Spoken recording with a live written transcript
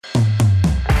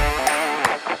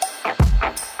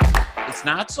It's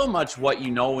not so much what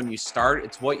you know when you start,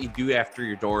 it's what you do after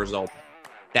your doors open.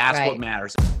 That's Right. what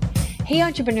matters. Hey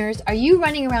entrepreneurs, are you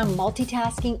running around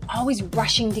multitasking, always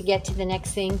rushing to get to the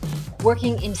next thing,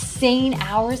 working insane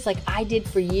hours like I did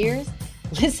for years?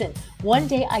 Listen, one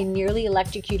day I nearly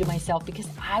electrocuted myself because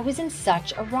I was in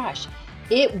such a rush.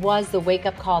 It was the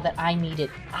wake-up call that I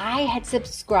needed. I had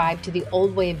subscribed to the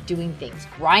old way of doing things,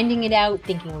 grinding it out,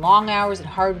 thinking long hours and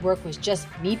hard work was just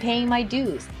me paying my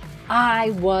dues. I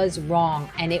was wrong,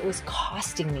 and it was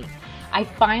costing me. I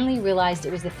finally realized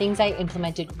it was the things I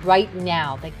implemented right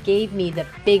now that gave me the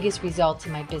biggest results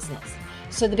in my business.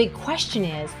 So the big question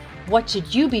is, what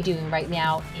should you be doing right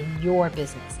now in your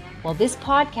business? Well, this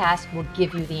podcast will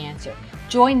give you the answer.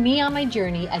 Join me on my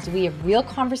journey as we have real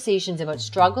conversations about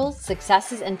struggles,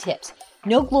 successes, and tips.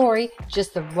 No glory,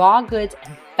 just the raw goods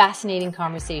and fascinating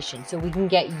conversation so we can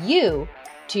get you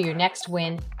to your next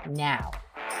win now.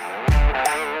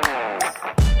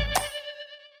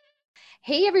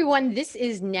 Hey everyone, this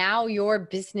is Now Your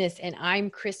Business, and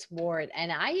I'm Chris Ward,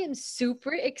 and I am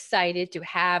super excited to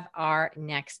have our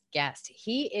next guest.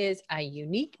 He is a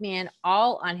unique man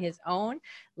all on his own.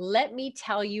 Let me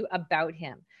tell you about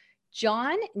him.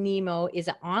 John Nemo is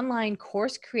an online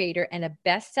course creator and a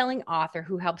best-selling author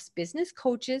who helps business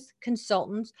coaches,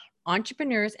 consultants,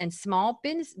 entrepreneurs, and small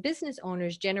business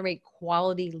owners generate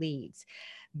quality leads,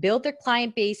 build their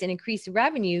client base, and increase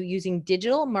revenue using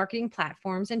digital marketing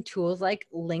platforms and tools like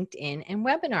LinkedIn and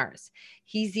webinars.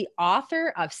 He's the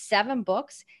author of 7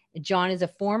 books. John is a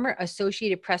former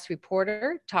Associated Press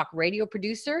reporter, talk radio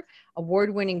producer,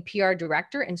 award-winning PR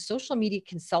director, and social media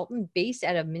consultant based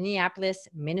out of Minneapolis,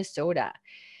 Minnesota.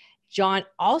 John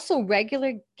also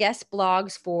regular guest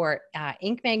blogs for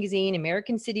Inc. magazine,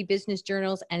 American City Business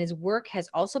Journals, and his work has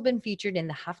also been featured in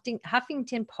the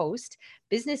Huffington Post,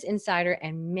 Business Insider,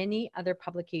 and many other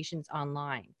publications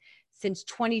online. Since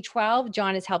 2012,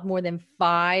 John has helped more than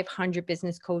 500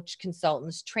 business coach,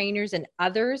 consultants, trainers, and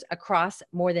others across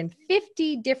more than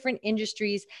 50 different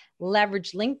industries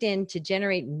leverage LinkedIn to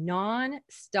generate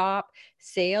non-stop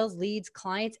sales, leads,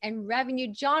 clients, and revenue.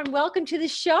 John, welcome to the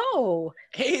show.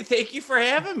 Hey, thank you for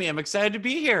having me. I'm excited to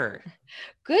be here.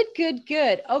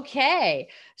 Good. Okay.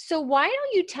 So why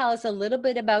don't you tell us a little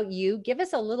bit about you? Give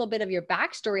us a little bit of your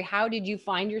backstory. How did you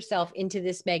find yourself into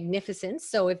this magnificence?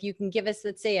 So if you can give us,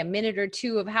 let's say, a minute or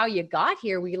two of how you got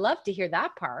here, we love to hear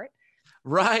that part.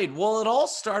 Right. Well, it all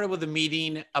started with a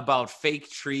meeting about fake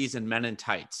trees and men in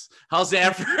tights. How's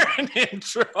that for an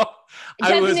intro?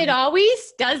 Doesn't it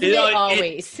always?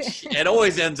 It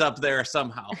always ends up there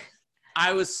somehow.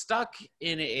 I was stuck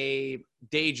in a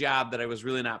day job that I was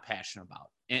really not passionate about.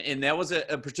 And that was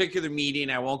a particular meeting.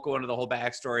 I won't go into the whole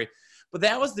backstory, but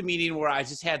that was the meeting where I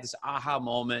just had this aha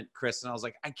moment, Chris. And I was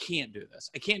like, I can't do this.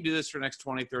 I can't do this for the next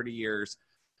 20, 30 years.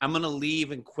 I'm going to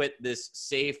leave and quit this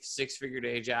safe 6-figure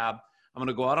day job. I'm going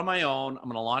to go out on my own. I'm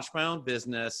going to launch my own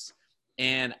business,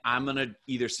 and I'm going to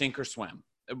either sink or swim.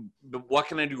 What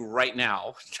can I do right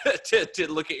now to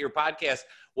look at your podcast?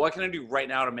 What can I do right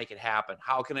now to make it happen?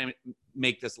 How can I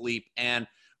make this leap? And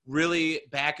really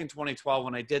back in 2012,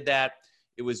 when I did that,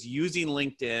 it was using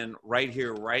LinkedIn right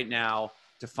here, right now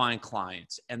to find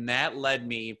clients. And that led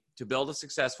me to build a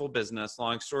successful business.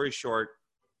 Long story short,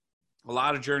 a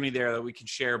lot of journey there that we can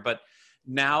share. But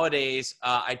nowadays,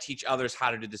 I teach others how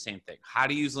to do the same thing, how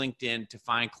to use LinkedIn to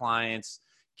find clients,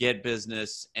 get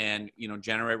business, and,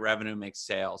 generate revenue, make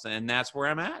sales. And that's where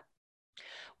I'm at.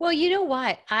 Well, you know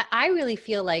what? I really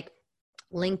feel like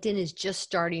LinkedIn is just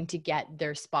starting to get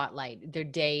their spotlight, their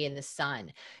day in the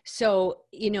sun. So,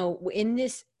 in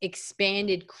this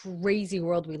expanded, crazy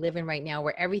world we live in right now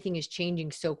where everything is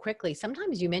changing so quickly,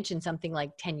 sometimes you mention something like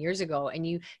 10 years ago and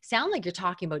you sound like you're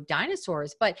talking about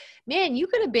dinosaurs, but man, you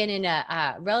could have been in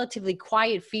a relatively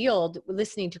quiet field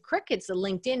listening to crickets at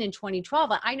LinkedIn in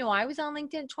 2012. I know I was on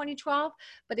LinkedIn in 2012,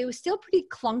 but it was still pretty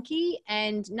clunky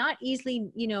and not easily,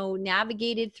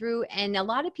 navigated through. And a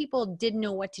lot of people didn't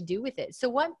know what to do with it. So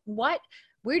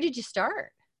where did you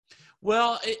start?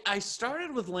 Well, I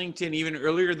started with LinkedIn even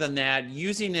earlier than that,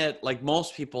 using it like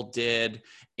most people did,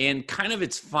 and kind of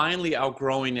it's finally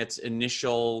outgrowing its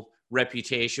initial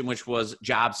reputation, which was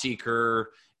job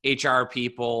seeker, HR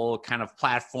people, kind of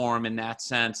platform in that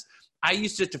sense. I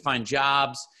used it to find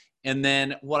jobs, and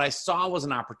then what I saw was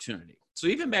an opportunity. So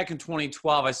even back in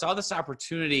 2012, I saw this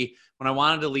opportunity when I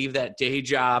wanted to leave that day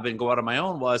job and go out on my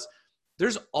own was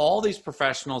there's all these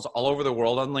professionals all over the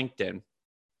world on LinkedIn.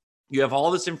 You have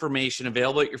all this information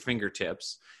available at your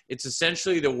fingertips. It's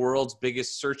essentially the world's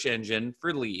biggest search engine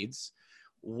for leads.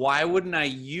 Why wouldn't I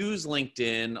use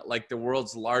LinkedIn like the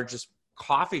world's largest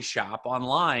coffee shop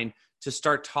online to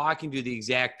start talking to the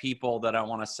exact people that I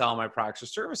want to sell my products or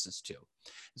services to.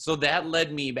 So that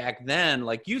led me back then,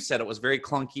 like you said, it was very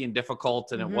clunky and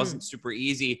difficult and it wasn't super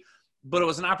easy, but it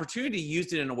was an opportunity to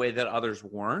use it in a way that others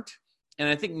weren't. And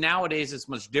I think nowadays it's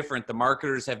much different. The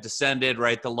marketers have descended,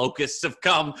 right? The locusts have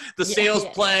come. The sales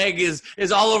plague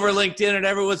is all over LinkedIn and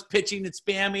everyone's pitching and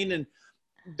spamming, and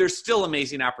there's still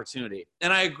amazing opportunity.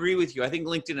 And I agree with you. I think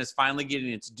LinkedIn is finally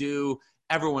getting its due.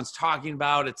 Everyone's talking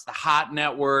about it's the hot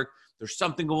network. There's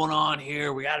something going on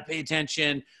here. We got to pay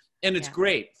attention. And it's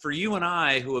great for you and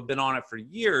I who have been on it for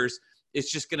years.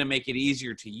 It's just going to make it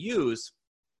easier to use.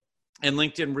 And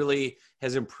LinkedIn really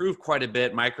has improved quite a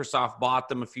bit. Microsoft bought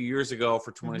them a few years ago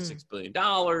for $26 billion.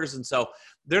 And so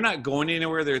they're not going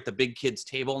anywhere. They're at the big kids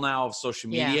table now of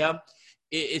social media.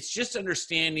 It's just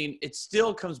understanding. It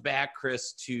still comes back,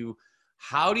 Chris, to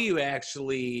how do you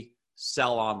actually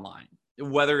sell online?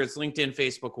 Whether it's LinkedIn,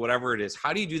 Facebook, whatever it is,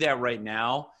 how do you do that right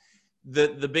now?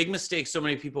 The big mistake so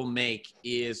many people make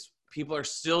is people are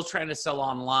still trying to sell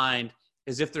online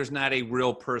as if there's not a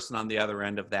real person on the other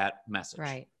end of that message.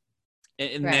 Right.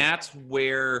 And that's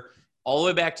where all the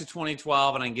way back to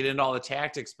 2012, and I can get into all the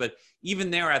tactics, but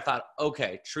even there I thought,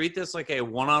 okay, treat this like a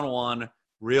one-on-one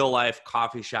real life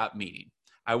coffee shop meeting.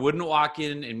 I wouldn't walk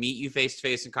in and meet you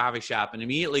face-to-face in coffee shop and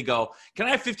immediately go, can I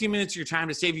have 15 minutes of your time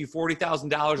to save you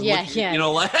 $40,000? You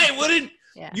know, like, hey,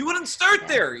 you wouldn't start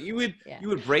there. You would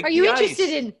break the ice. Are you interested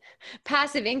in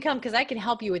passive income? Because I can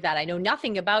help you with that. I know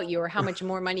nothing about you or how much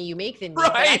more money you make than me,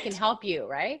 but I can help you,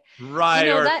 right? Right.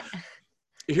 You know,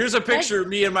 here's a picture of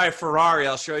me and my Ferrari.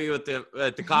 I'll show you at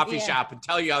the coffee shop and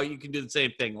tell you how you can do the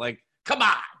same thing. Like, come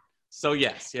on. So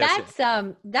yes.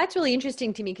 That's really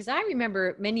interesting to me because I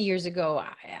remember many years ago,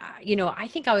 I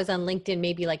think I was on LinkedIn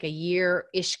maybe like a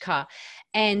year-ish,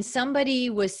 and somebody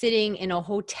was sitting in a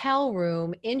hotel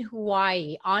room in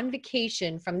Hawaii on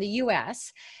vacation from the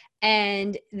US,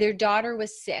 and their daughter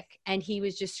was sick, and he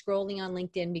was just scrolling on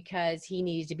LinkedIn because he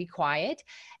needed to be quiet.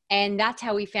 And that's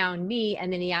how he found me.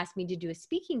 And then he asked me to do a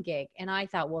speaking gig. And I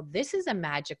thought, well, this is a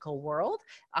magical world.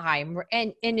 And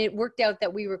it worked out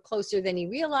that we were closer than he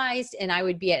realized. And I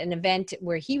would be at an event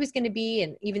where he was going to be.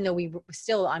 And even though we were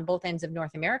still on both ends of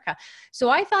North America. So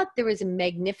I thought there was a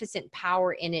magnificent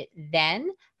power in it then.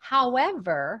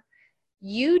 However,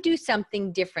 you do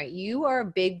something different. You are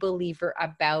a big believer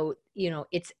about,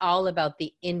 it's all about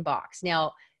the inbox.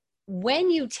 Now, when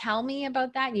you tell me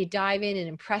about that and you dive in and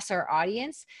impress our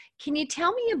audience, can you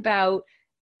tell me about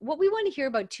what we want to hear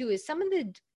about too is some of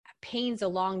the pains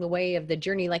along the way of the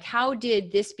journey? Like, how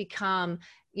did this become,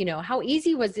 how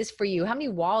easy was this for you? How many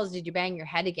walls did you bang your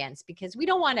head against? Because we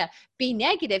don't want to be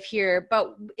negative here,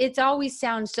 but it's always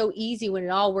sounds so easy when it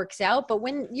all works out. But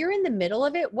when you're in the middle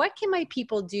of it, what can my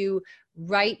people do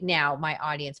right now? My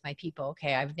audience, my people.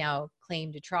 Okay, I've now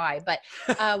claimed to try, but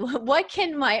what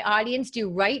can my audience do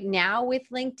right now with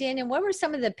LinkedIn? And what were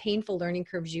some of the painful learning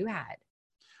curves you had?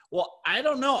 Well, I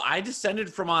don't know. I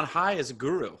descended from on high as a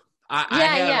guru. I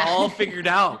had it all figured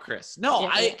out, Chris. No,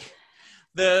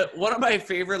 one of my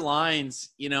favorite lines,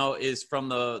 is from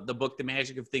the book, The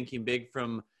Magic of Thinking Big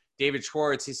from David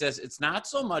Schwartz. He says, it's not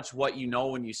so much what you know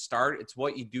when you start, it's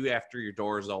what you do after your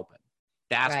door is open.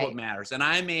 That's what matters. And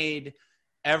I made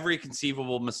every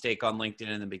conceivable mistake on LinkedIn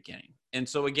in the beginning. And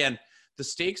so again, the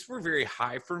stakes were very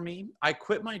high for me. I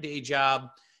quit my day job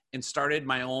and started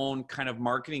my own kind of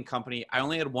marketing company. I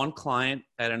only had one client.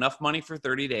 I had enough money for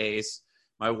 30 days.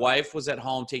 My wife was at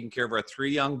home taking care of our 3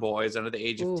 young boys under the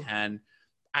age of 10.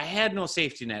 I had no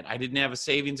safety net. I didn't have a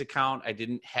savings account. I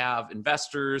didn't have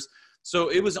investors. So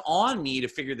it was on me to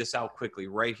figure this out quickly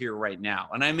right here, right now.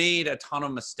 And I made a ton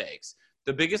of mistakes.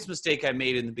 The biggest mistake I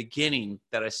made in the beginning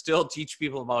that I still teach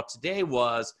people about today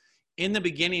was in the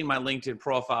beginning, my LinkedIn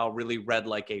profile really read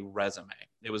like a resume.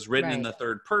 It was written in the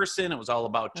third person. It was all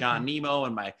about John Nemo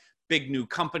and my big new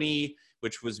company,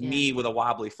 which was me with a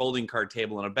wobbly folding card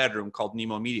table in a bedroom called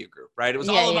Nemo Media Group, right? It was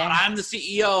all about I'm the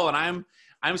CEO and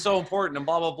I'm so important and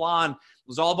blah, blah, blah. And it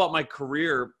was all about my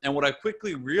career. And what I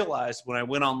quickly realized when I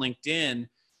went on LinkedIn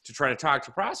to try to talk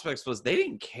to prospects was they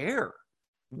didn't care.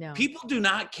 No. People do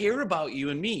not care about you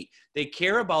and me. They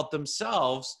care about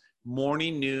themselves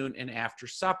morning, noon, and after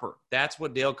supper. That's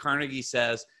what Dale Carnegie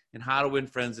says in How to Win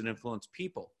Friends and Influence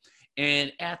People.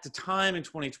 And at the time in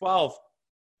 2012,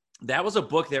 that was a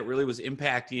book that really was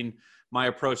impacting my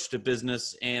approach to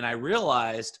business. And I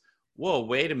realized, whoa,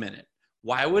 wait a minute.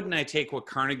 Why wouldn't I take what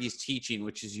Carnegie's teaching,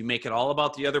 which is you make it all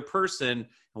about the other person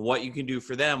and what you can do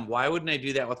for them? Why wouldn't I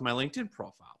do that with my LinkedIn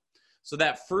profile? So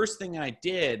that first thing I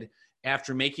did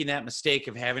after making that mistake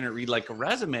of having it read like a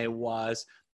resume was,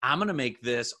 I'm going to make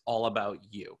this all about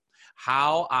you.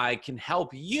 how I can help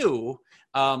you,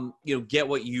 get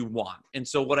what you want. And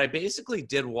so what I basically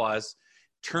did was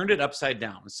turned it upside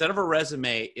down. Instead of a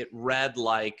resume, it read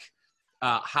like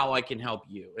how I can help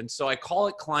you. And so I call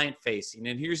it client facing.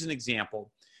 And here's an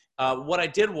example. What I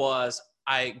did was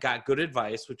I got good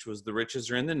advice, which was the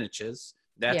riches are in the niches.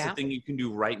 That's the thing you can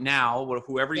do right now.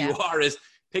 Whoever you are is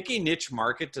pick a niche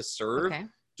market to serve. Okay.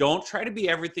 Don't try to be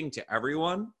everything to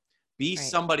everyone. Be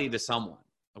somebody to someone.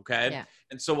 Okay. Yeah.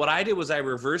 And so what I did was I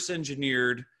reverse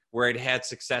engineered where I'd had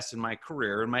success in my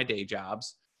career and my day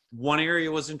jobs. One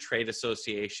area was in trade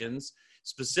associations.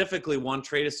 Specifically, one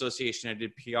trade association I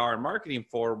did PR and marketing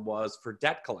for was for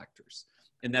debt collectors.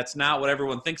 And that's not what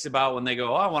everyone thinks about when they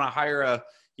go, oh, I want to hire a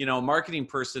marketing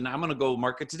person. I'm going to go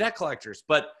market to debt collectors.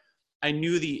 But I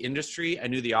knew the industry. I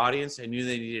knew the audience. I knew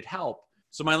they needed help.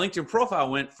 So my LinkedIn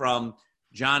profile went from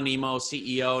John Nemo,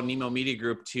 CEO, Nemo Media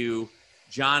Group, to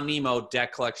John Nemo,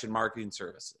 Debt Collection Marketing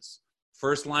Services.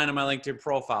 First line of my LinkedIn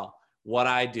profile, what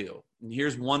I do. And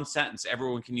here's one sentence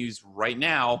everyone can use right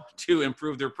now to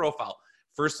improve their profile.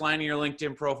 First line of your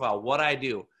LinkedIn profile, what I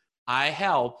do. I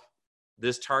help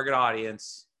this target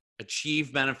audience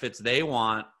achieve benefits they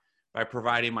want by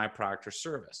providing my product or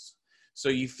service. So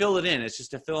you fill it in. It's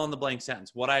just a fill in the blank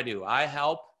sentence. What I do. I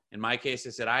help, in my case,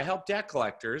 I said, I help debt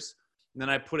collectors. And then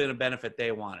I put in a benefit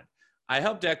they wanted. I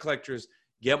help debt collectors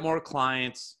get more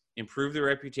clients, improve their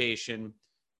reputation,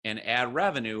 and add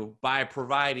revenue by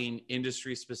providing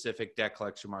industry-specific debt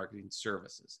collection marketing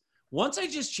services. Once I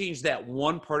just changed that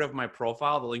one part of my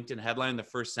profile, the LinkedIn headline, the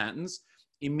first sentence,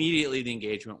 immediately the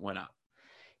engagement went up.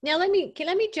 Now, let me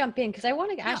jump in because I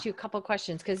want to ask you a couple of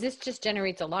questions because this just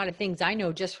generates a lot of things I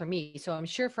know just for me. So I'm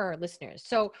sure for our listeners.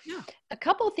 So a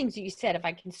couple of things that you said, if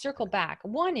I can circle back.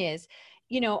 One is,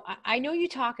 I know you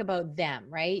talk about them,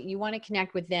 right? You want to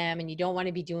connect with them and you don't want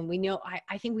to be doing,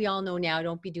 I think we all know now,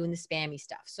 don't be doing the spammy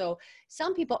stuff. So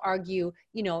some people argue,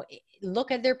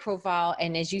 look at their profile.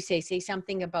 And as you say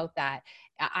something about that.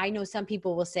 I know some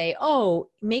people will say, oh,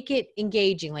 make it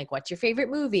engaging. Like, what's your favorite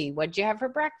movie? What'd you have for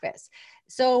breakfast?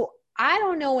 So I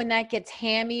don't know when that gets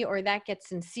hammy or that gets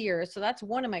sincere. So that's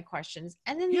one of my questions.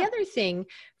 And then the other thing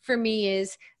for me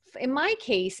is, in my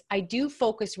case, I do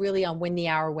focus really on win the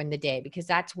hour, win the day, because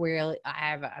that's where I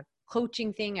have a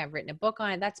coaching thing. I've written a book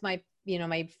on it. That's my,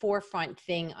 my forefront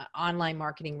thing, online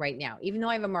marketing right now. Even though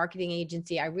I have a marketing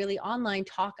agency, I really online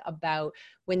talk about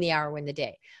win the hour, win the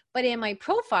day. But in my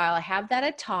profile, I have that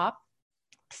at top.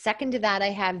 Second to that, I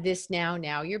have this now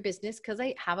your business, because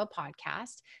I have a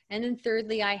podcast. And then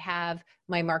thirdly, I have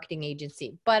my marketing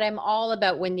agency, but I'm all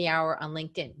about win the hour on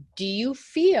LinkedIn. Do you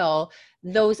feel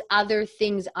those other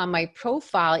things on my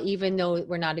profile, even though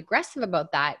we're not aggressive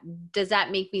about that, does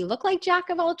that make me look like jack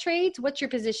of all trades? What's your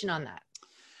position on that?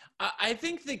 I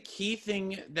think the key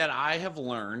thing that I have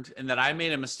learned and that I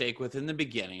made a mistake with in the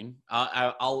beginning,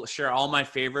 I'll share all my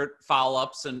favorite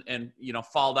follow-ups and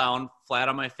fall down flat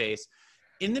on my face.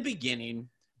 In the beginning,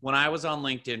 when I was on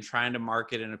LinkedIn trying to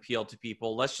market and appeal to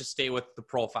people, let's just stay with the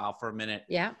profile for a minute.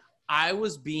 Yeah. I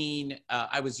was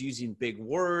using big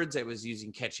words. I was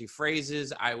using catchy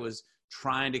phrases. I was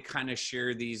trying to kind of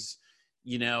share these,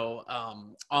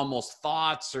 almost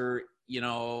thoughts or,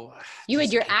 You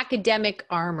had your academic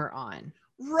armor on.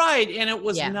 Right. And it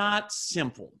was not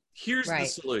simple. Here's the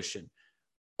solution.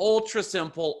 Ultra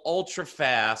simple, ultra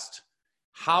fast.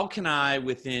 How can I,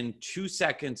 within 2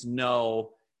 seconds,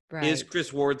 know, is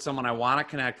Chris Ward someone I want to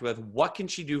connect with? What can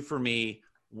she do for me?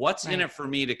 What's in it for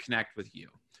me to connect with you?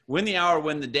 Win the hour,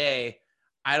 win the day.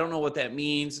 I don't know what that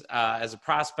means as a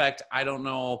prospect. I don't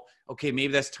know. Okay,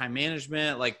 maybe that's time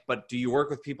management. But do you work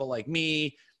with people like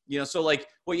me? So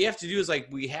what you have to do is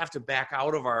we have to back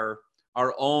out of our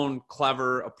own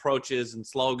clever approaches and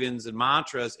slogans and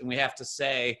mantras. And we have to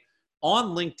say,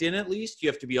 on LinkedIn, at least, you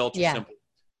have to be ultra simple.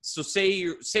 So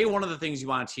say one of the things you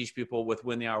want to teach people with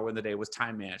win the hour, win the day was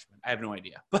time management. I have no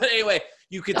idea. But anyway,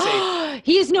 you could say.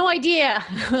 He has no idea.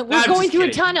 We're going through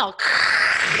a tunnel.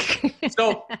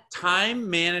 So time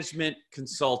management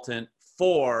consultant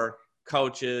for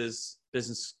coaches,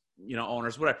 business,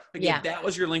 owners, whatever. If that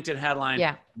was your LinkedIn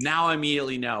headline, now I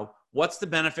immediately know what's the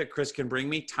benefit Chris can bring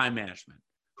me? Time management.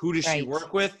 Who does she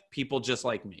work with? People just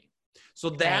like me. So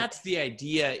that's the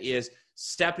idea is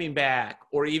stepping back,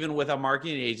 or even with a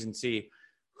marketing agency,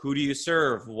 who do you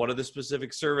serve? What are the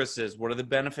specific services? What are the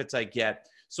benefits I get?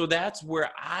 So that's where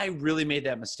I really made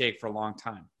that mistake for a long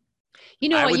time.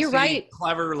 You're right.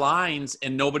 Clever lines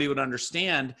and nobody would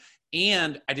understand.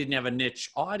 And I didn't have a niche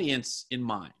audience in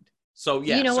mind. So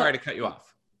sorry to cut you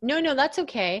off. No, that's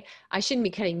okay. I shouldn't be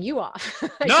cutting you off.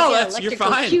 I No, should get you're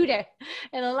fine.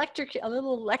 a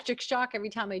little electric shock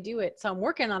every time I do it. So I'm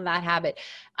working on that habit.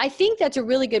 I think that's a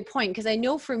really good point because I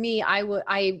know for me,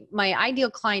 my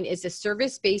ideal client is a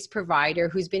service-based provider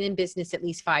who's been in business at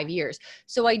least 5 years.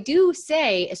 So I do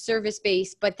say a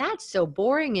service-based, but that's so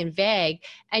boring and vague.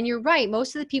 And you're right.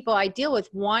 Most of the people I deal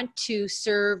with want to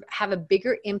have a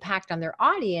bigger impact on their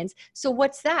audience. So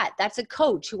what's that? That's a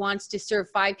coach who wants to serve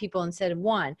 5 people instead of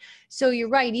 1. So you're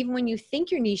right. Even when you think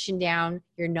you're niching down,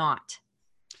 you're not.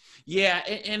 Yeah.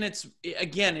 And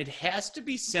again, it has to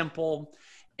be simple.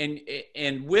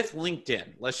 And with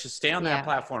LinkedIn, let's just stay on that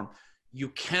platform. You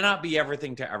cannot be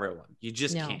everything to everyone. You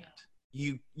just can't.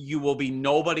 You will be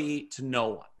nobody to no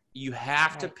one. You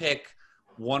have to pick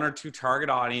 1 or 2 target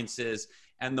audiences.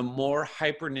 And the more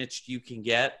hyper niched you can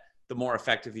get, the more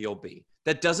effective you'll be.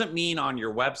 That doesn't mean on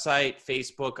your website,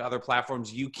 Facebook, other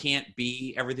platforms, you can't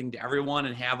be everything to everyone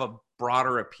and have a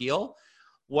broader appeal.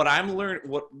 What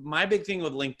my big thing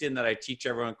with LinkedIn that I teach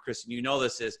everyone, Chris, and you know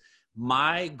this, is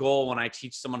my goal when I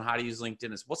teach someone how to use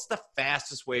LinkedIn is what's the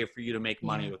fastest way for you to make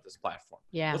money with this platform?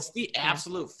 Yeah. What's the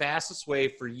absolute fastest way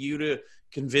for you to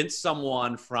convince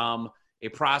someone from a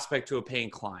prospect to a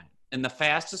paying client? And the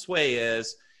fastest way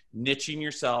is niching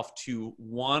yourself to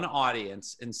one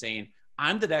audience and saying,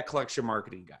 I'm the debt collection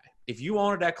marketing guy. If you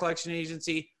own a debt collection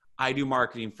agency, I do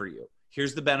marketing for you.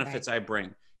 Here's the benefits I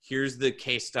bring. Here's the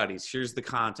case studies. Here's the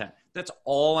content. That's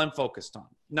all I'm focused on.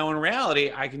 Now, in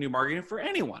reality, I can do marketing for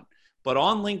anyone. But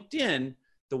on LinkedIn,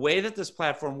 the way that this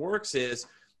platform works is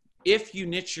if you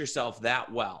niche yourself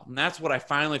that well, and that's what I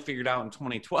finally figured out in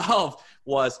 2012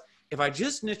 was if I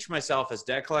just niche myself as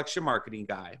debt collection marketing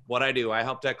guy, what I do, I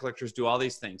help debt collectors do all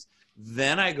these things.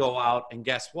 Then I go out and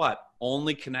guess what?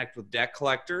 Only connect with debt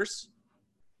collectors.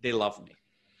 They love me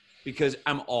because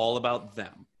I'm all about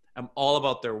them. I'm all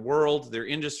about their world, their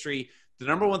industry. The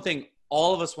number one thing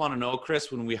all of us want to know,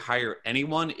 Chris, when we hire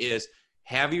anyone is,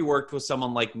 have you worked with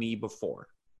someone like me before?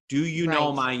 Do you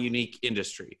know my unique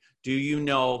industry? Do you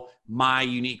know my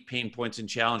unique pain points and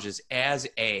challenges as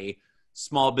a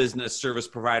small business service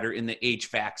provider in the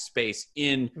HVAC space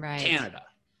in Canada?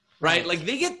 Right? Like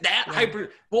they get that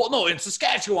hyper. Well, no, in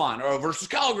Saskatchewan or versus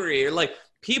Calgary, or like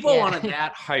people want it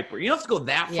that hyper. You don't have to go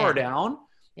that far down,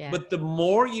 but the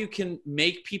more you can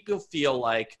make people feel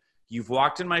like you've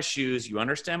walked in my shoes, you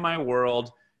understand my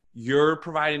world, you're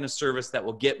providing a service that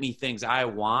will get me things I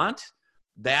want.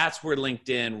 That's where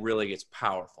LinkedIn really gets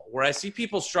powerful. Where I see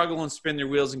people struggle and spin their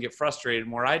wheels and get frustrated.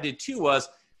 And where I did too was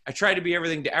I tried to be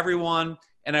everything to everyone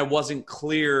and I wasn't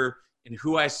clear in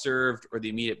who I served or the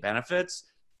immediate benefits.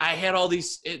 I had all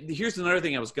these, here's another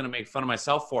thing I was going to make fun of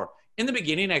myself for. In the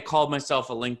beginning, I called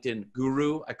myself a LinkedIn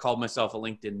guru. I called myself a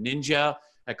LinkedIn ninja.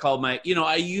 I called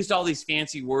I used all these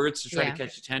fancy words to try to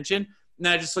catch attention. And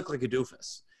I just looked like a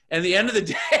doofus. And at the end of the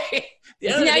day,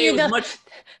 you're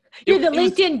the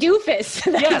LinkedIn doofus.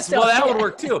 Yes, well, that would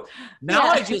work too. Now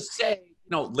I just say,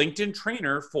 LinkedIn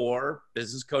trainer for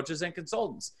business coaches and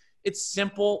consultants. It's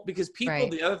simple because people,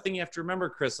 the other thing you have to remember,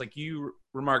 Chris, like you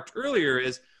remarked earlier,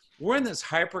 is we're in this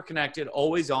hyper-connected,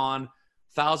 always on,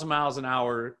 1,000 miles an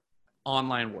hour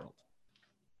online world.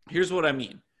 Here's what I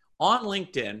mean. On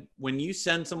LinkedIn, when you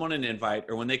send someone an invite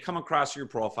or when they come across your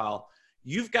profile,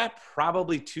 you've got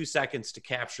probably 2 seconds to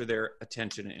capture their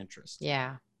attention and interest.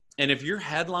 Yeah. And if your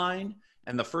headline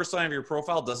and the first line of your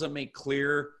profile doesn't make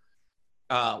clear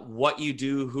what you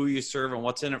do, who you serve, and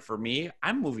what's in it for me,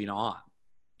 I'm moving on.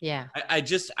 Yeah. I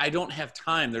don't have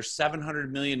time. There's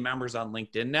 700 million members on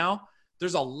LinkedIn now.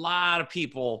 There's a lot of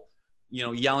people,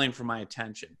 yelling for my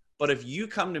attention. But if you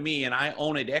come to me and I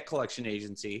own a debt collection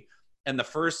agency and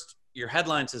your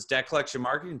headline says debt collection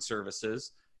marketing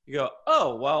services, you go,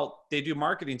 oh, well, they do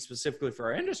marketing specifically for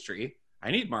our industry. I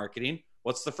need marketing.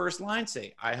 What's the first line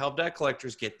say? I help debt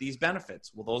collectors get these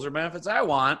benefits. Well, those are benefits I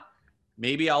want.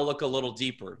 Maybe I'll look a little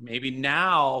deeper. Maybe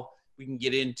now we can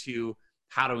get into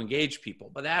how to engage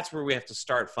people. But that's where we have to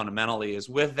start fundamentally, is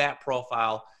with that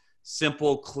profile,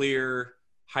 simple, clear,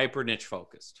 hyper niche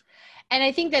focused. And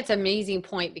I think that's an amazing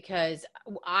point because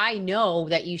I know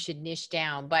that you should niche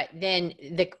down, but then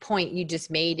the point you just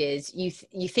made is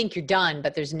you think you're done,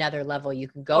 but there's another level you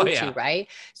can go to, right?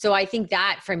 So I think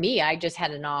that for me, I just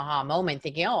had an aha moment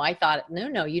thinking, I thought,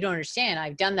 no, you don't understand.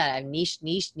 I've done that. I've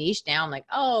niched down like,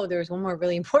 there's one more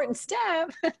really important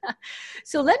step.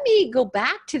 So let me go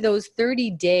back to those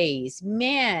 30 days,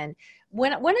 man.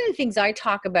 One of the things I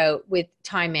talk about with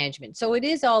time management, so it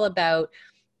is all about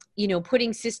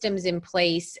putting systems in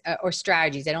place or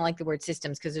strategies. I don't like the word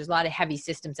systems because there's a lot of heavy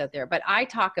systems out there, but I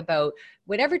talk about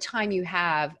whatever time you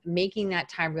have, making that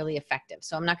time really effective.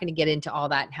 So I'm not going to get into all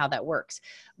that and how that works,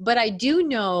 but I do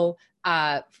know,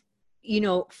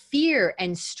 fear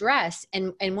and stress.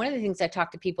 And one of the things I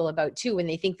talk to people about too, when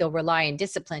they think they'll rely on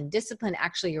discipline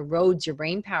actually erodes your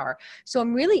brain power. So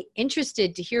I'm really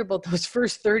interested to hear about those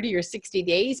first 30 or 60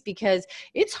 days, because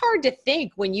it's hard to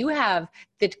think when you have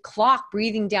the clock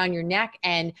breathing down your neck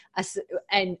and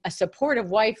a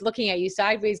supportive wife looking at you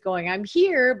sideways going, I'm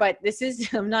here, but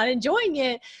I'm not enjoying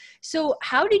it. So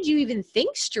how did you even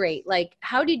think straight? Like,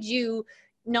 how did you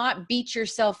not beat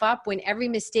yourself up when every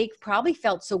mistake probably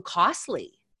felt so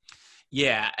costly?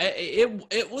 Yeah,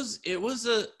 it was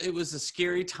a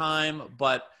scary time,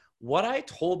 but what I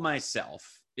told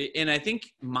myself, and I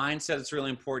think mindset is really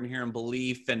important here, and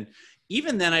belief, and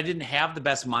even then I didn't have the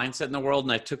best mindset in the world,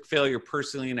 and I took failure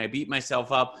personally and I beat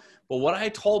myself up. But what I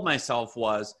told myself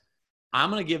was,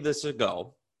 I'm going to give this a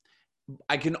go.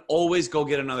 I can always go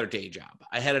get another day job.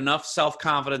 I had enough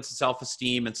self-confidence and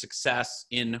self-esteem and success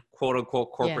in quote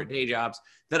unquote corporate day jobs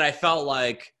that I felt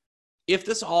like if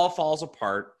this all falls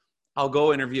apart, I'll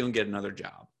go interview and get another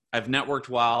job. I've networked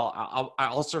well.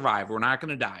 I'll survive. We're not going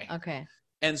to die. Okay.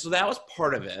 And so that was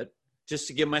part of it, just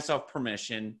to give myself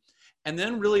permission. And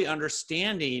then really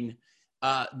understanding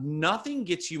nothing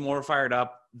gets you more fired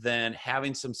up than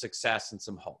having some success and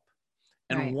some hope.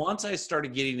 And once I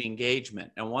started getting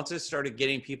engagement, and once I started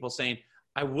getting people saying,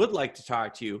 I would like to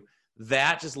talk to you,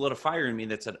 that just lit a fire in me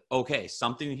that said, okay,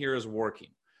 something here is working.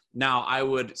 Now I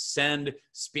would send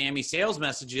spammy sales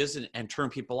messages and turn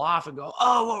people off and go,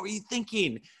 oh, what were you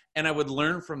thinking? And I would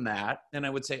learn from that. And I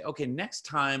would say, okay, next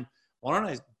time, why don't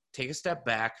I take a step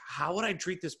back? How would I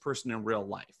treat this person in real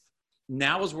life? And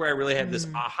that was where I really had this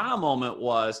aha moment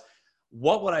was,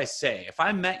 what would I say? If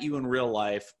I met you in real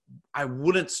life, I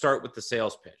wouldn't start with the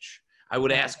sales pitch. I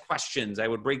would ask questions. I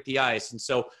would break the ice. And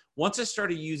so once I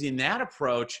started using that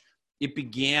approach, it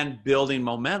began building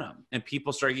momentum, and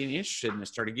people started getting interested, and I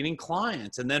started getting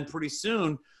clients. And then pretty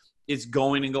soon it's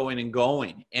going and going and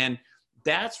going. And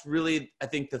that's really, I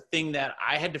think, the thing that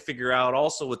I had to figure out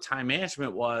also with time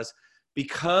management was,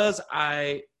 because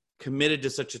I committed to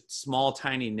such a small,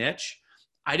 tiny niche,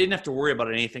 I didn't have to worry about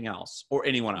anything else or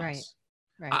anyone else.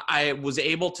 Right. I was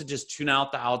able to just tune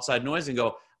out the outside noise and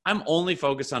go, I'm only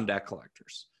focused on debt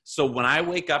collectors. So when I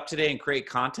wake up today and create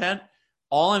content,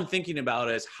 all I'm thinking about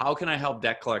is, how can I help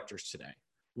debt collectors today?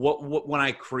 When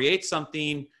I create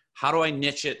something, how do I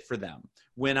niche it for them?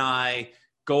 When I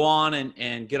go on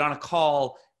and get on a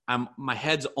call, my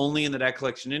head's only in the debt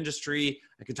collection industry.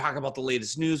 I can talk about the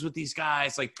latest news with these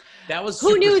guys. Like, that was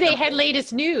who knew simple. They had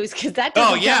latest news, because that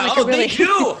doesn't sound like really... they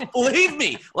do. Believe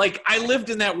me. Like, I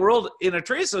lived in that world in a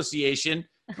trade association.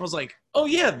 I was like, oh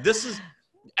yeah,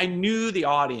 I knew the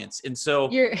audience, and so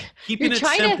keeping it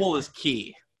simple is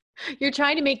key. You're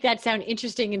trying to make that sound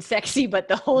interesting and sexy, but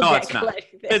the whole debt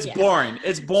collector. It's boring.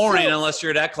 It's boring unless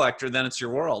you're a debt collector. Then it's your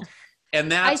world,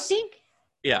 and that's. I think.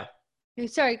 Yeah.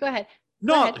 Sorry. Go ahead.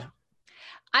 No. Go ahead.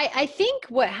 I think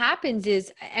what happens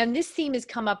is, and this theme has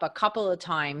come up a couple of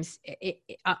times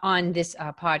on this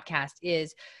podcast,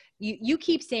 is you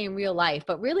keep saying real life,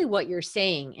 but really what you're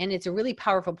saying, and it's a really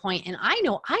powerful point, and I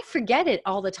know I forget it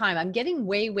all the time. I'm getting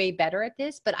way, way better at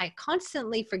this, but I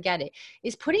constantly forget it,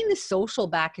 is putting the social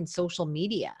back in social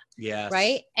media. Yes.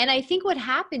 Right. And I think what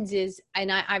happens is, and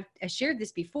I've shared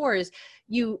this before, is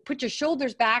you put your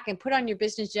shoulders back and put on your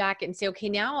business jacket and say, okay,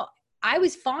 now I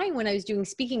was fine when I was doing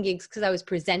speaking gigs because I was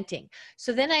presenting.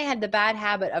 So then I had the bad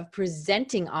habit of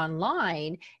presenting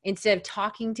online instead of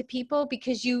talking to people,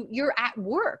 because you're at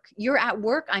work. You're at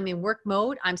work. I'm in work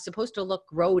mode. I'm supposed to look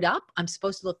growed up. I'm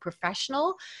supposed to look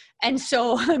professional. And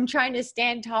so I'm trying to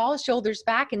stand tall, shoulders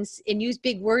back, and use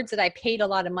big words that I paid a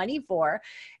lot of money for.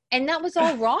 And that was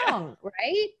all wrong,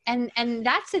 right? And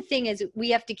that's the thing, is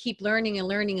we have to keep learning and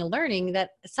learning and learning,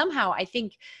 that somehow I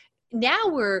think now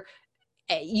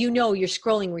you're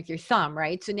scrolling with your thumb,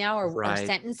 right? So now our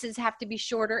sentences have to be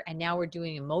shorter, and now we're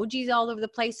doing emojis all over the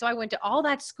place. So I went to all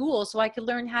that school so I could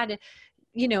learn how to,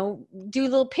 do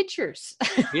little pictures.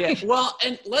 Yeah. Well,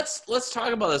 and let's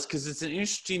talk about this, because it's an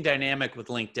interesting dynamic with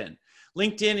LinkedIn.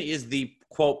 LinkedIn is the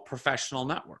quote professional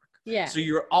network. Yeah. So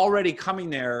you're already coming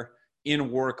there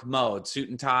in work mode, suit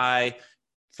and tie,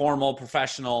 formal,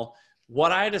 professional.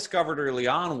 What I discovered early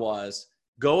on was,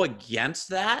 go against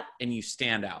that and you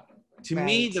stand out. To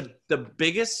me, the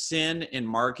biggest sin in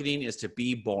marketing is to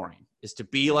be boring, is to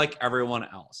be like everyone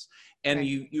else. And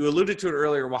you alluded to it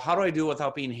earlier. Well, how do I do it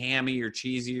without being hammy or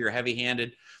cheesy or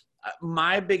heavy-handed?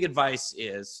 My big advice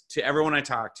is, to everyone I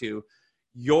talk to,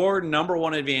 your number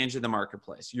one advantage in the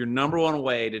marketplace, your number one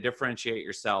way to differentiate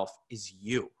yourself is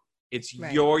you. It's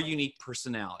your unique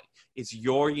personality. It's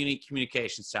your unique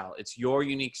communication style. It's your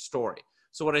unique story.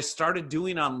 So what I started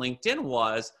doing on LinkedIn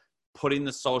was putting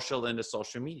the social into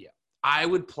social media. I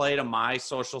would play to my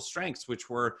social strengths, which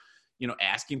were, you know,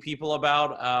 asking people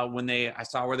about I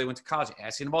saw where they went to college,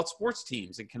 asking about sports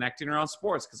teams and connecting around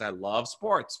sports because I love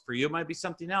sports. For you, it might be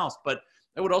something else, but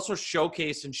I would also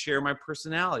showcase and share my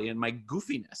personality and my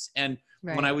goofiness. And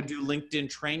when I would do LinkedIn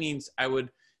trainings, I would,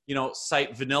 you know,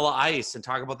 cite Vanilla Ice and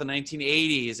talk about the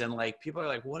 1980s. And like, people are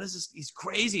like, what is this? He's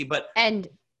crazy. But, and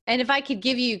if I could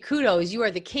give you kudos, you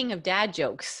are the king of dad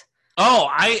jokes. Oh,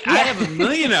 I have a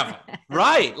million of them.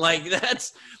 Right. Like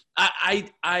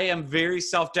I am very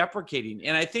self-deprecating.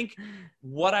 And I think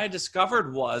what I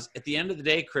discovered was at the end of the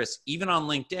day, Chris, even on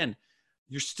LinkedIn,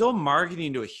 you're still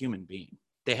marketing to a human being.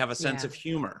 They have a sense of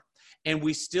humor, and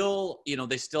we still, you know,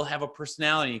 they still have a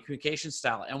personality and communication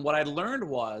style. And what I learned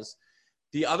was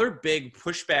the other big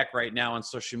pushback right now on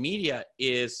social media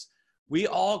is we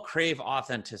all crave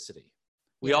authenticity.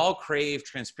 We all crave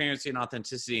transparency and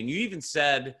authenticity. And you even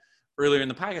said earlier in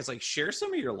the podcast, like, share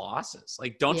some of your losses.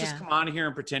 Like, don't just come on here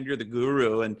and pretend you're the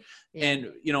guru. And,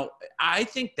 you know, I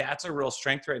think that's a real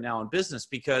strength right now in business,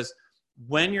 because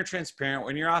when you're transparent,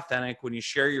 when you're authentic, when you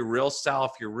share your real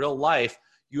self, your real life,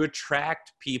 you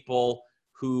attract people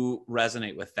who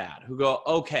resonate with that, who go,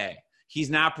 okay, he's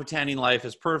not pretending life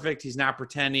is perfect. He's not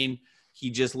pretending he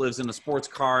just lives in a sports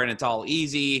car and it's all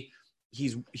easy.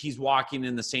 He's walking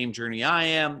in the same journey I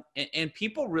am. And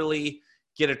people really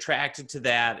get attracted to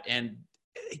that. And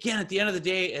again, at the end of the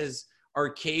day, as our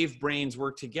cave brains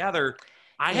work together,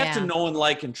 I have to know and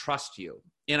like and trust you.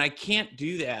 And I can't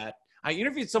do that. I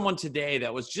interviewed someone today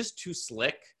that was just too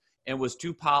slick and was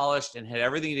too polished and had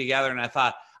everything together. And I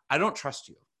thought, I don't trust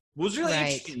you. It was really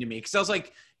interesting to me, because I was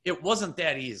like, it wasn't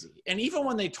that easy. And even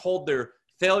when they told their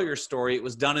failure story, it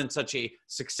was done in such a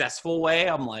successful way.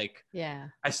 I'm like,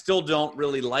 I still don't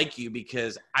really like you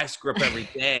because I screw up every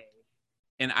day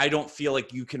and I don't feel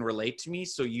like you can relate to me,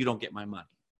 so you don't get my money.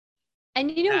 And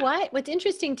you know what's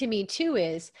interesting to me too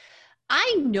is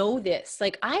I know this,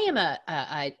 like I am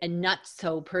a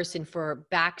nutso person for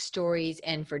backstories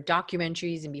and for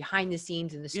documentaries and behind the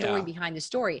scenes and the story behind the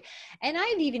story. And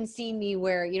I've even seen me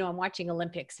where, you know, I'm watching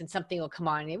Olympics and something will come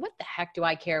on and what the heck do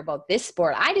I care about this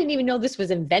sport? I didn't even know this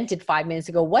was invented 5 minutes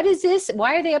ago. What is this?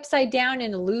 Why are they upside down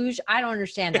in a luge? I don't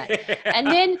understand that. And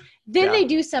then they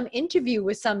do some interview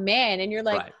with some man and you're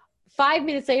like, 5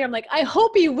 minutes later, I'm like, I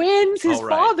hope he wins. His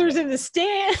father's in the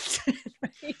stands.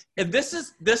 And this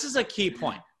is a key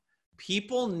point.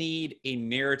 People need a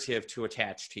narrative to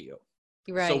attach to you.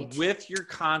 So with your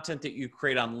content that you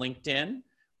create on LinkedIn,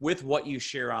 with what you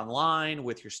share online,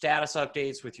 with your status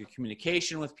updates, with your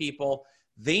communication with people,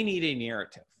 they need a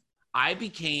narrative. I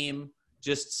became,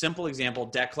 just simple example,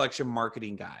 debt collection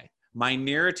marketing guy. My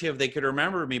narrative they could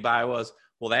remember me by was,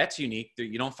 well, that's unique.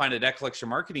 You don't find a debt collection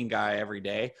marketing guy every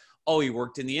day. Oh, he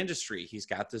worked in the industry. He's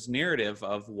got this narrative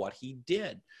of what he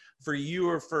did. For you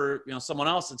or for, you know, someone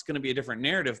else, it's going to be a different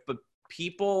narrative. But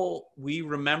people, we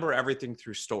remember everything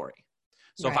through story.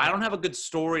 So if I don't have a good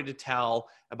story to tell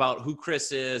about who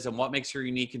Chris is and what makes her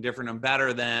unique and different and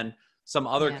better than some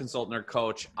other consultant or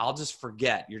coach, I'll just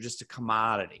forget. You're just a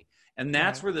commodity. And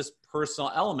that's where this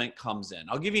personal element comes in.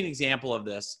 I'll give you an example of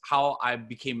this. How I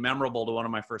became memorable to one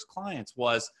of my first clients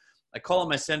was, I call it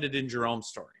my Send It In Jerome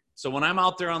story. So when I'm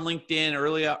out there on LinkedIn,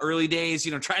 early days,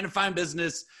 you know, trying to find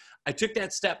business, I took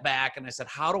that step back and I said,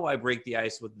 how do I break the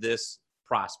ice with this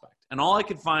prospect? And all I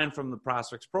could find from the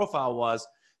prospect's profile was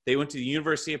they went to the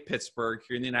University of Pittsburgh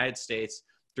here in the United States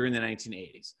during the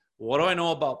 1980s. What do I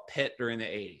know about Pitt during the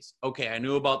 80s? Okay, I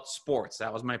knew about sports.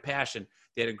 That was my passion.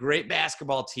 They had a great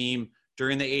basketball team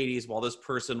during the 80s while this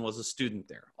person was a student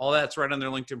there. All that's right on their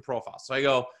LinkedIn profile. So I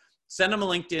go, send them a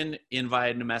LinkedIn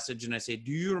invite and a message, and I say,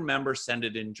 do you remember Send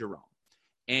It In Jerome?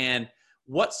 And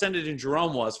what Send It In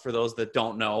Jerome was, for those that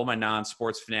don't know, my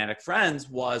non-sports fanatic friends,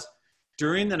 was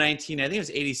during the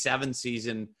 87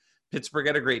 season, Pittsburgh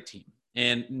had a great team.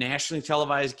 And nationally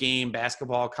televised game,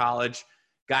 basketball, college,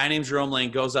 guy named Jerome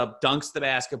Lane goes up, dunks the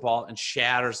basketball, and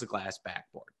shatters the glass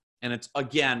backboard. And it's,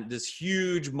 again, this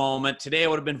huge moment. Today it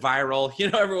would have been viral. You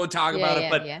know, everyone would talk about it.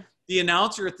 But the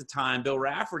announcer at the time, Bill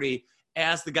Rafferty,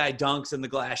 as the guy dunks and the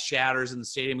glass shatters and the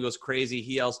stadium goes crazy,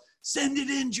 he yells, "Send it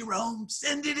in, Jerome,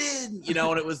 send it in." You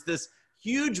know, and it was this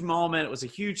huge moment. It was a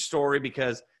huge story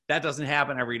because that doesn't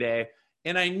happen every day.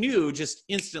 And I knew, just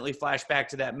instantly flash back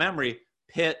to that memory,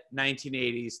 Pitt,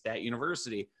 1980s, that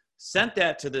university. Sent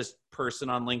that to this person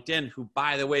on LinkedIn who,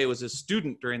 by the way, was a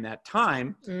student during that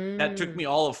time. That took me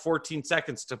all of 14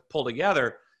 seconds to pull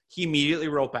together. He immediately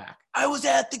wrote back, I was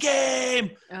at the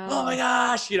game. Oh my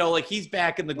gosh. Like he's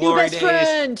back in the New glory best days.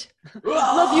 Friend.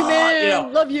 Love you,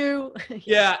 man. Love you.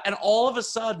 Yeah. And all of a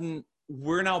sudden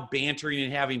we're now bantering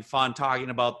and having fun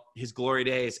talking about his glory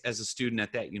days as a student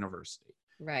at that university.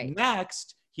 Right.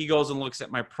 Next, he goes and looks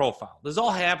at my profile. This is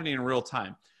all happening in real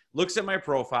time. Looks at my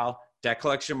profile, debt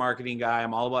collection marketing guy.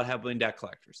 I'm all about helping debt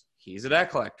collectors. He's a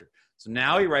debt collector. So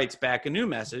now he writes back a new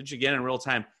message, again in real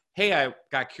time. Hey, I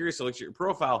got curious. I looked at your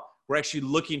profile. We're actually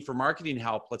looking for marketing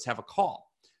help. Let's have a call.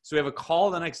 So we have a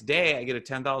call the next day. I get a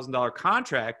 $10,000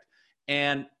 contract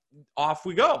and off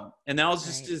we go. And that was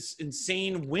just this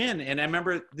insane win. And I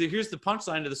remember, here's the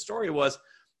punchline to the story was,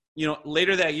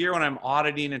 later that year when I'm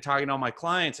auditing and talking to all my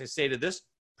clients, I say to this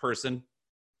person,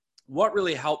 what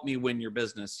really helped me win your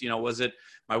business? Was it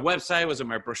my website? Was it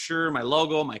my brochure, my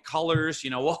logo, my colors?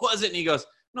 What was it? And he goes,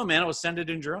 no, man, it was Send It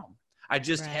in Jerome. I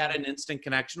just had an instant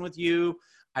connection with you.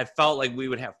 I felt like we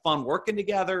would have fun working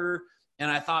together.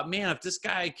 And I thought, man, if this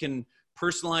guy can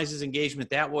personalize his engagement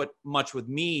that much with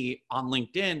me on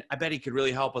LinkedIn, I bet he could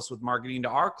really help us with marketing to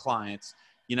our clients,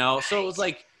 So it was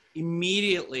like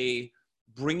immediately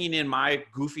bringing in my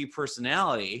goofy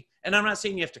personality. And I'm not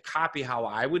saying you have to copy how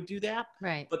I would do that,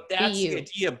 right? But that's the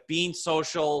idea of being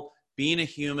social, being a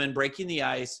human, breaking the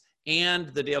ice. And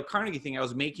the Dale Carnegie thing, I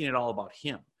was making it all about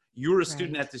him. You were a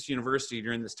student at this university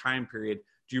during this time period.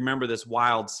 Do you remember this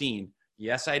wild scene?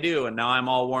 Yes, I do. And now I'm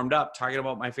all warmed up talking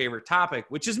about my favorite topic,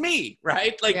 which is me,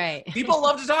 right? People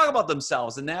love to talk about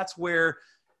themselves. And that's where,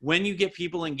 when you get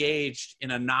people engaged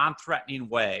in a non-threatening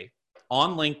way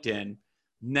on LinkedIn,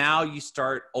 now you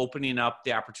start opening up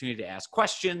the opportunity to ask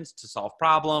questions, to solve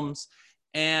problems.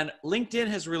 And LinkedIn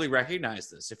has really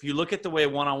recognized this. If you look at the way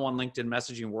one-on-one LinkedIn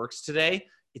messaging works today,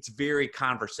 it's very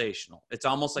conversational. It's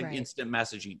almost like instant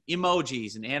messaging,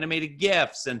 emojis and animated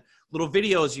GIFs and little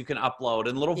videos you can upload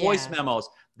and little voice memos.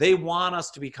 They want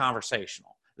us to be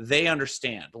conversational. They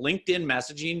understand. LinkedIn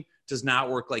messaging does not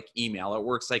work like email. It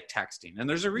works like texting. And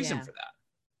there's a reason for that.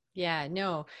 Yeah,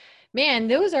 no, man,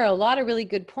 those are a lot of really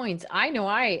good points. I know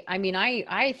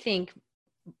I think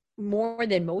more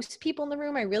than most people in the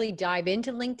room, I really dive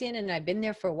into LinkedIn, and I've been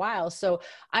there for a while. So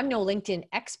I'm no LinkedIn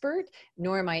expert,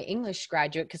 nor am I English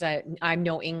graduate, because I'm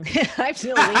no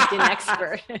LinkedIn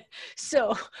expert.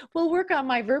 So we'll work on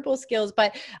my verbal skills.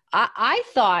 But I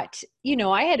thought,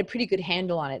 I had a pretty good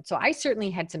handle on it. So I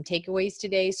certainly had some takeaways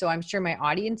today. So I'm sure my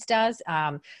audience does.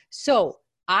 So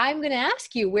I'm going to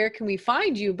ask you, where can we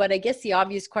find you? But I guess the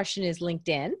obvious question is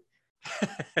LinkedIn.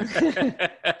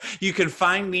 You can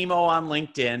find Nemo on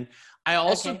LinkedIn. I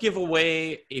also give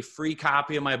away a free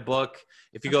copy of my book.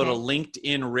 If you go to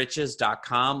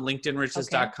linkedinriches.com,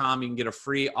 linkedinriches.com, you can get a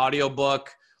free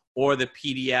audiobook or the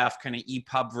PDF kind of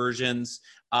EPUB versions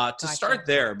to start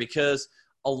there, because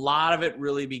a lot of it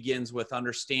really begins with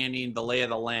understanding the lay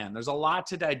of the land. There's a lot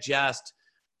to digest,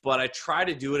 but I try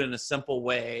to do it in a simple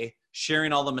way,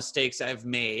 sharing all the mistakes I've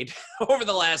made over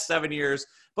the last 7 years,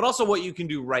 but also what you can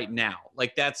do right now.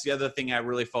 Like, that's the other thing I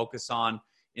really focus on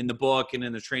in the book and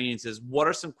in the trainings is, what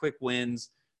are some quick wins,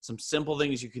 some simple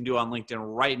things you can do on LinkedIn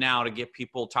right now to get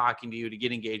people talking to you, to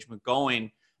get engagement going,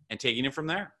 and taking it from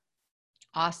there.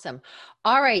 Awesome.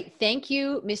 All right. Thank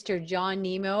you, Mr. John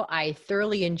Nemo. I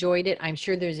thoroughly enjoyed it. I'm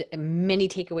sure there's many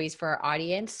takeaways for our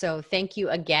audience. So thank you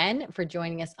again for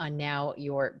joining us on Now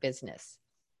Your Business.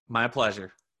 My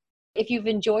pleasure. If you've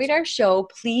enjoyed our show,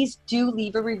 please do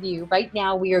leave a review. Right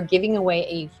now, we are giving away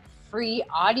a free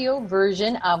audio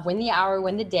version of Win the Hour,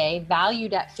 Win the Day,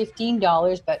 valued at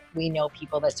 $15. But we know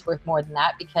people that's worth more than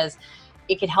that, because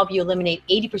it can help you eliminate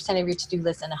 80% of your to-do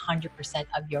list and 100%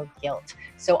 of your guilt.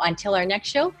 So until our next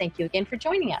show, thank you again for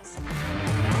joining us.